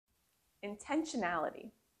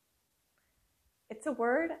Intentionality. It's a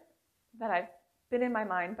word that I've been in my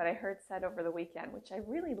mind, but I heard said over the weekend, which I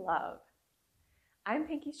really love. I'm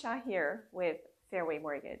Pinky Shah here with Fairway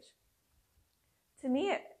Mortgage. To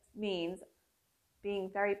me, it means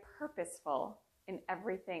being very purposeful in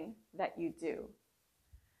everything that you do.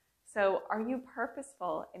 So are you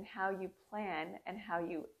purposeful in how you plan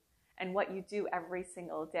and what you do every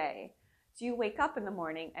single day? Do you wake up in the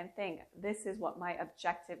morning and think, this is what my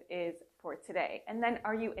objective is for today? And then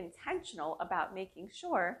are you intentional about making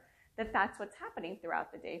sure that that's what's happening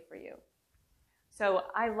throughout the day for you? So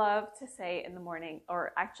I love to say in the morning,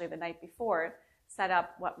 or actually the night before, set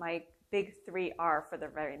up what my big three are for the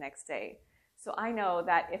very next day. So I know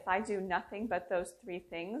that if I do nothing but those three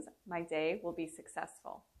things, my day will be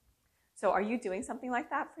successful. So are you doing something like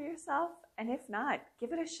that for yourself? And if not,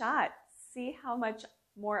 give it a shot. See how much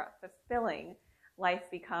more fulfilling life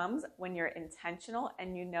becomes when you're intentional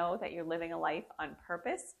and you know that you're living a life on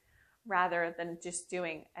purpose rather than just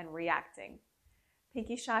doing and reacting.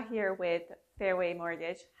 Pinky Shah here with Fairway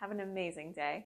Mortgage. Have an amazing day.